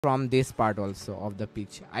from this part also of the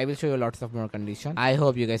pitch. I will show you lots of more condition. I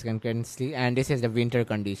hope you guys can see, and this is the winter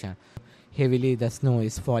condition. Heavily the snow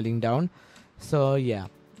is falling down. So yeah.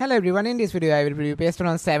 Hello everyone, in this video I will be based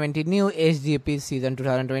on 70 new HGP season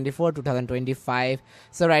 2024-2025.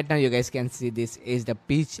 So right now you guys can see this is the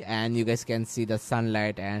pitch and you guys can see the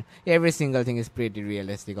sunlight and every single thing is pretty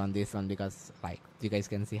realistic on this one, because like you guys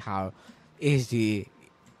can see how HD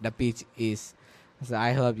the pitch is. So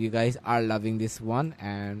I hope you guys are loving this one,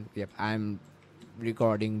 and yep, I'm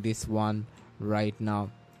recording this one right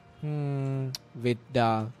now with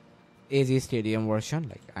the AZ Stadium version.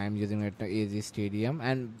 Like I'm using it the AZ Stadium,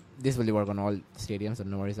 and this will work on all stadiums, so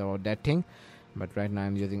no worries about that thing. But right now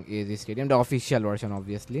I'm using AZ Stadium, the official version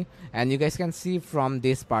obviously, and you guys can see from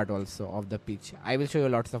this part also of the pitch. I will show you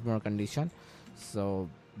lots of more condition. So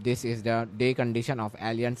this is the day condition of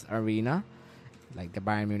Allianz Arena, like the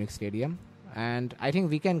Bayern Munich Stadium. And I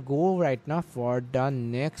think we can go right now for the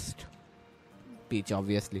next pitch,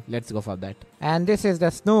 obviously. Let's go for that. And this is the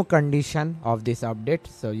snow condition of this update.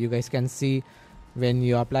 So you guys can see when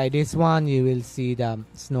you apply this one, you will see the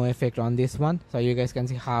snow effect on this one. So you guys can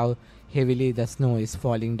see how heavily the snow is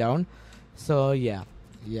falling down. So yeah,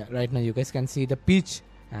 right now you guys can see the pitch,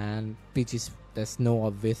 and pitch is the snow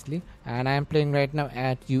obviously. And I am playing right now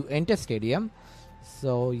at Enter Stadium.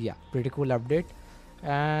 So yeah, pretty cool update.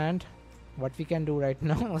 And what we can do right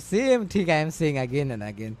now, same thing I am saying again and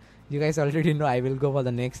again. You guys already know I will go for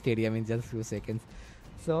the next stadium in just few seconds.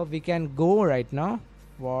 So we can go right now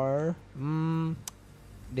for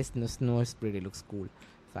this snow is pretty looks cool.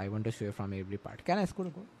 So I want to show you from every part. Can I score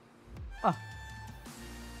a goal?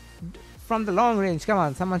 From the long range, come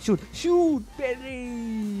on, someone shoot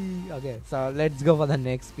Perry. Okay, so let's go for the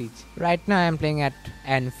next pitch. Right now I am playing at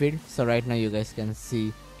Anfield. So right now you guys can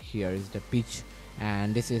see here is the pitch,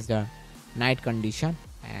 and this is the night condition,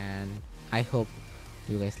 and I hope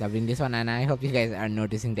you guys loving this one, and I hope you guys are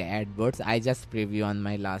noticing the adverts. I just preview on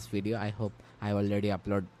my last video. I hope I already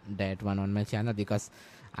upload that one on my channel, because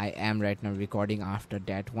I am right now recording after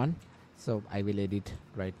that one, so I will edit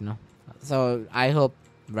right now. So I hope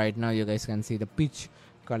right now you guys can see the pitch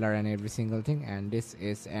color and every single thing. And this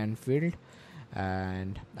is Anfield,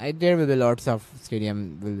 and there will be lots of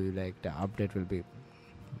stadium will be like the update will be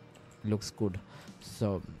looks good.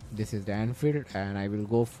 So this is the Anfield, and I will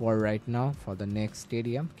go for right now for the next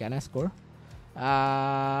stadium. Can I score?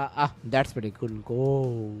 That's pretty cool.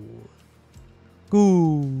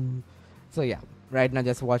 Cool. So yeah, right now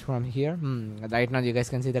just watch from here. Right now you guys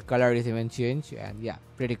can see the color is even changed, and yeah,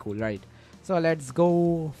 pretty cool, right? So let's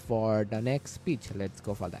go for the next pitch. Let's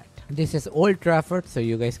go for that. This is Old Trafford, so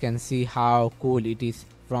you guys can see how cool it is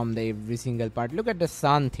from the every single part. Look at the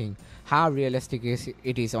sun thing, how realistic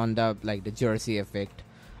it is on the like the jersey effect.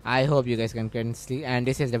 I hope you guys can see. And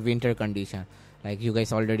this is the winter condition. Like you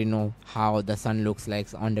guys already know how the sun looks like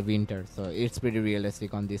on the winter, so it's pretty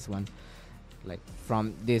realistic on this one. Like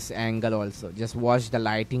from this angle also, just watch the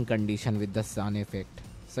lighting condition with the sun effect.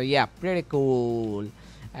 So yeah, pretty cool.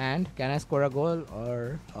 And can I score a goal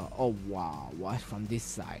or oh wow, watch from this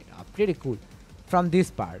side. Pretty cool from this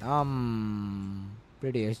part.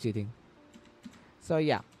 Pretty HD thing. So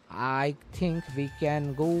yeah, I think we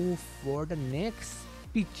can go for the next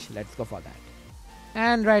pitch. Let's go for that.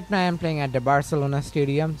 And right now I'm playing at the Barcelona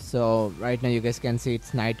Stadium. So right now you guys can see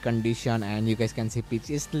it's night condition, and you guys can see pitch.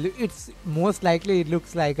 It's most likely it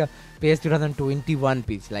looks like a PS 2021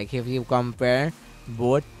 pitch. Like if you compare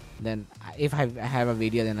both, then if I have a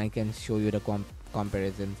video, then I can show you the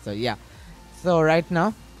comparison. So yeah, so right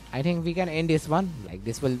now I think we can end this one. Like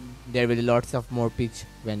there will be lots of more pitch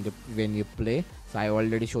when you play. So I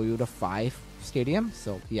already show you the 5 stadium.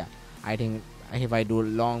 So yeah, I think if I do a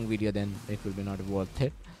long video, then it will be not worth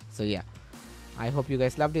it. So yeah, I hope you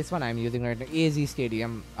guys love this one. I'm using right now AZ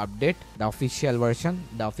Stadium update, the official version.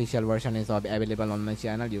 The official version is available on my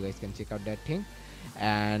channel. You guys can check out that thing.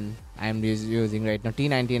 And I'm using right now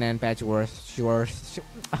T99 patch version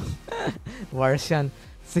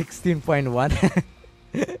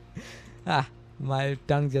 16.1. My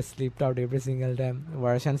tongue just slipped out every single time.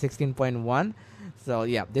 Version 16.1. So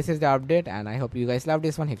yeah, this is the update, and I hope you guys love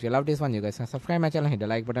this one. If you love this one, you guys can subscribe my channel, hit the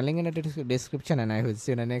like button, link in the description, and I will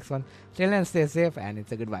see you in the next one. Till then, stay safe, and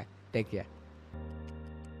it's a goodbye. Take care.